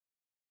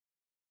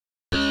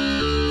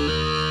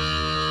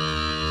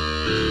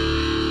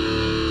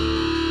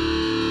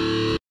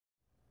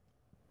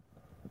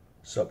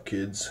Sup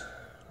kids?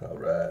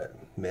 Alright,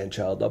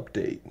 man-child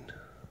update.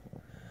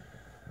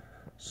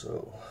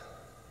 So,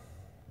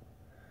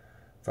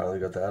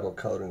 finally got the adult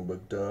coloring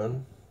book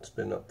done. It's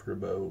been up for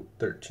about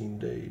 13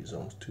 days,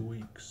 almost 2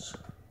 weeks.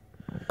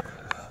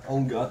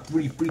 Only got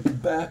 3 freaking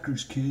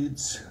backers,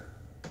 kids.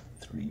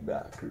 3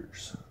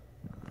 backers.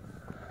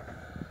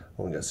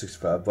 Only got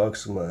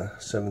 $65 on my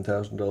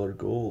 $7,000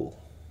 goal.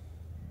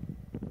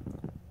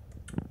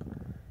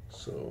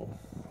 So,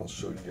 I'll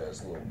show you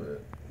guys a little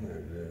bit. There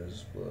it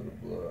is, blah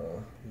blah blah.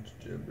 It's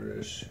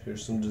gibberish.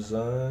 Here's some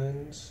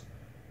designs.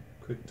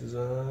 Quick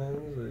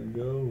designs. There you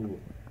go.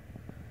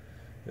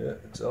 Yeah,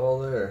 it's all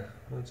there.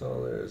 It's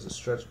all there. There's the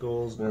stretch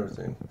goals and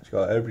everything. It's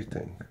got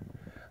everything.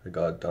 I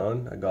got it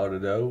done. I got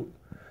it out.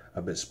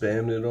 I've been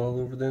spamming it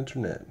all over the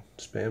internet.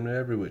 Spamming it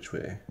every which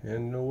way.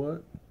 And you know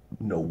what?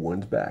 No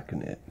one's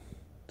backing it.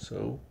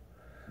 So,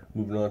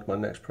 moving on to my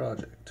next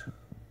project.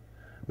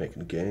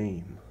 Making a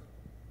game.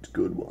 It's a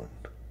good one.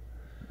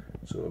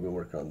 So I've been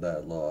working on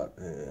that a lot,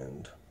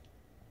 and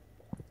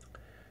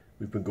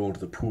we've been going to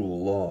the pool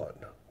a lot,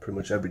 pretty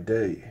much every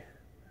day.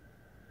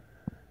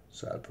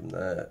 Aside from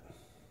that,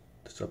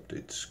 this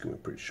update's going to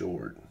be pretty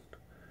short.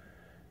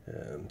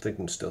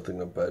 I'm still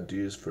thinking up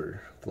ideas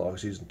for vlog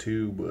season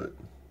 2, but it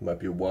might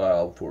be a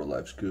while before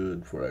life's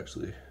good, before I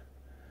actually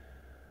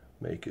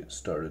make it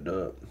started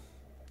up.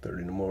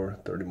 30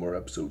 more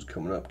episodes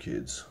coming up,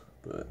 kids.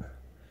 But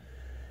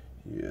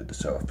yeah,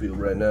 that's how I feel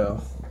right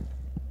now.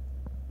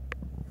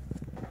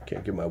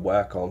 Can't get my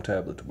Wacom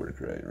tablet to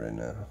work right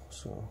now,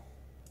 so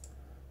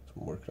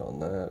I'm working on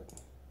that.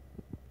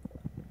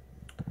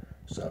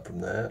 Aside from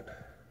that,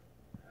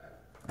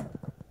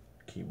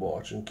 keep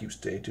watching, keep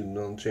stay tuned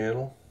on the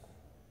channel,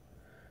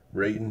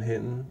 rating,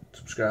 hitting,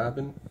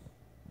 subscribing.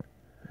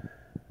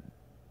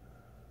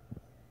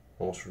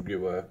 Almost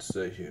forget what I have to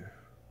say here.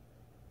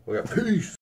 We got peace.